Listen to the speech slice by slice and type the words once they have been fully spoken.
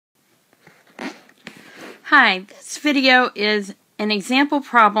Hi, this video is an example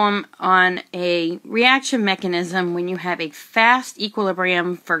problem on a reaction mechanism when you have a fast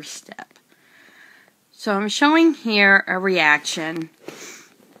equilibrium first step. So I'm showing here a reaction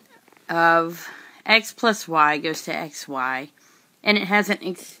of x plus y goes to xy, and it has an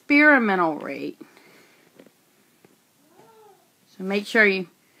experimental rate. So make sure you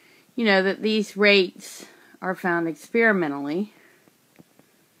know that these rates are found experimentally.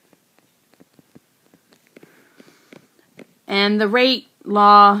 And the rate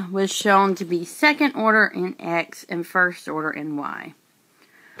law was shown to be second order in x and first order in y.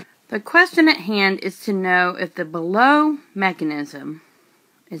 The question at hand is to know if the below mechanism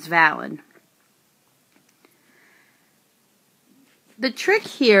is valid. The trick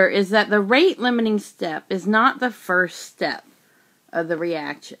here is that the rate limiting step is not the first step of the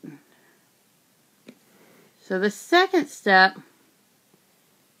reaction. So the second step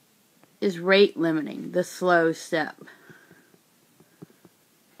is rate limiting, the slow step.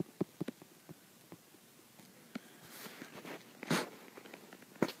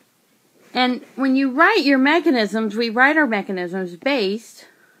 And when you write your mechanisms, we write our mechanisms based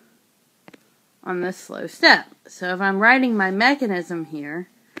on this slow step. So if I'm writing my mechanism here,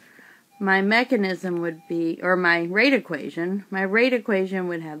 my mechanism would be, or my rate equation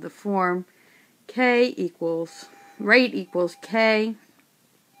would have the form rate equals k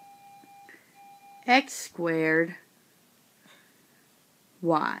x squared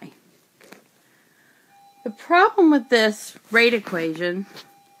y. The problem with this rate equation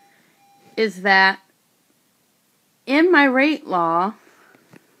is that in my rate law,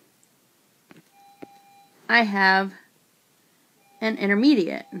 I have an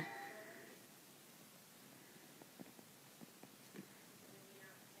intermediate.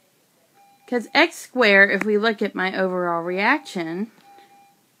 Because x squared, if we look at my overall reaction,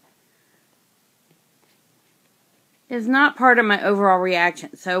 is not part of my overall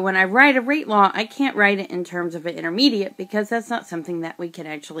reaction. So when I write a rate law, I can't write it in terms of an intermediate because that's not something that we can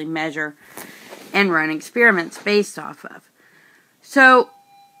actually measure and run experiments based off of. So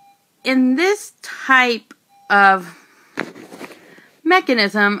in this type of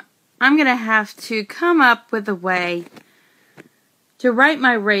mechanism, I'm going to have to come up with a way to write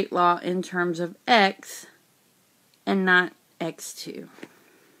my rate law in terms of x and not x2.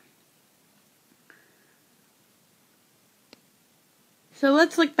 So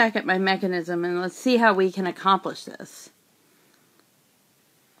let's look back at my mechanism and let's see how we can accomplish this.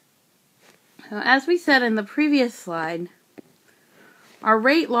 So as we said in the previous slide, our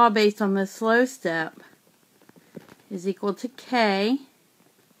rate law based on this slow step is equal to k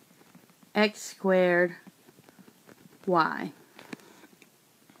x squared y.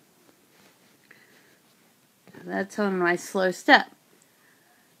 That's on my slow step.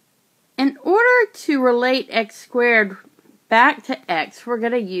 In order to relate x squared back to x, we're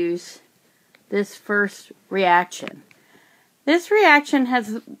going to use this first reaction. This reaction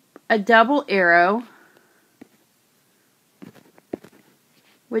has a double arrow,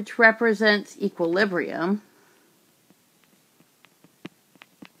 which represents equilibrium,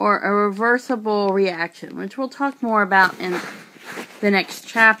 or a reversible reaction, which we'll talk more about in the next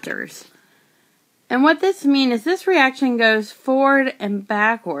chapters. And what this means is this reaction goes forward and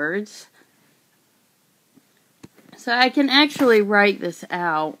backwards. So I can actually write this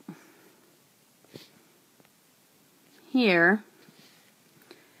out here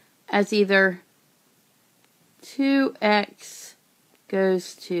as either 2x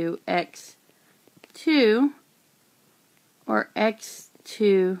goes to x2 or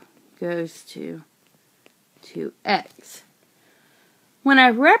x2 goes to 2x. When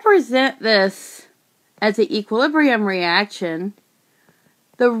I represent this as an equilibrium reaction,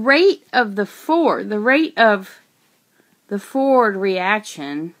 the rate of the forward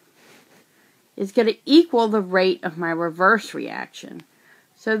reaction is going to equal the rate of my reverse reaction.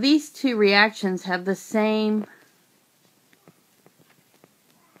 So these two reactions have the same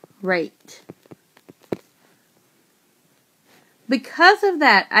rate. Because of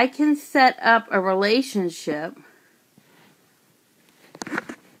that, I can set up a relationship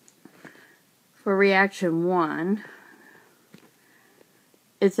for reaction 1.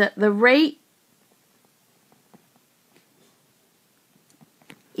 It's that the rate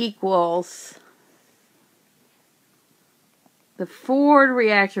equals the forward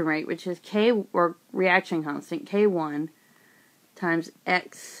reaction rate, which is K, or reaction constant, K1, times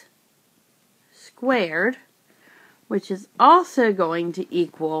x squared, which is also going to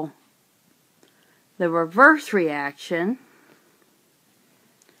equal the reverse reaction,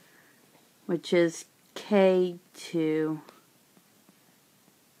 which is K2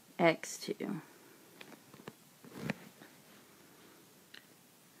 x2.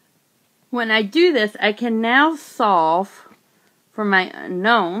 When I do this, I can now solve for my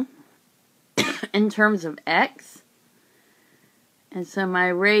unknown in terms of x. And so my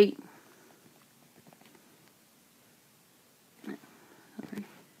rate,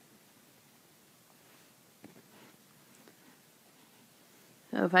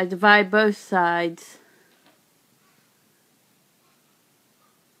 so if I divide both sides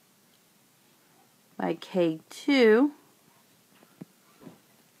by K2,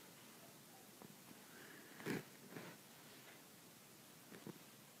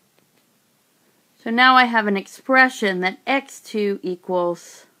 so now I have an expression that x2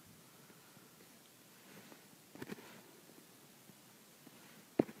 equals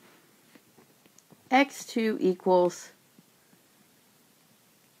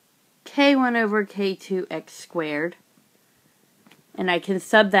K1 over K2 x squared. And I can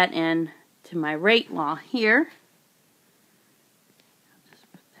sub that in to my rate law here. I'll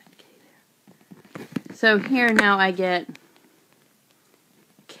just put that K there. So here now I get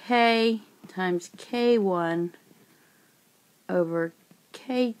K times K1 over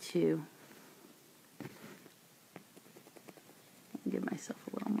K2. I'll give myself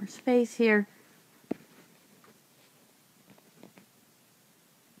a little more space here.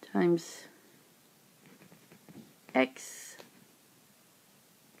 Times x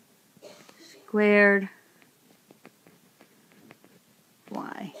squared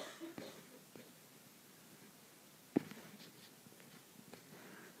y.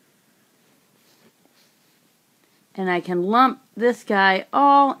 And I can lump this guy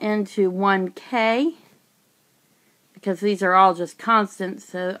all into 1k because these are all just constants,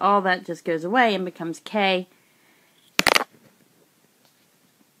 so all that just goes away and becomes k.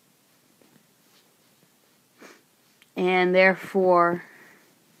 And therefore,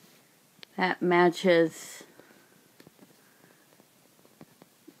 that matches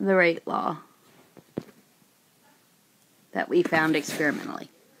the rate law that we found experimentally.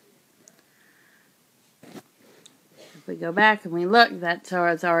 If we go back and we look, that's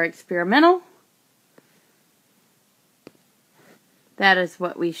our experimental. That is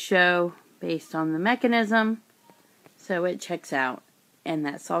what we show based on the mechanism. So it checks out, and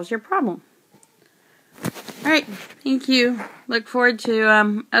that solves your problem. Alright, thank you. Look forward to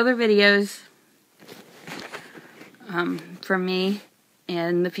other videos from me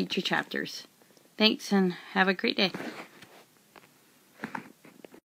in the future chapters. Thanks, and have a great day.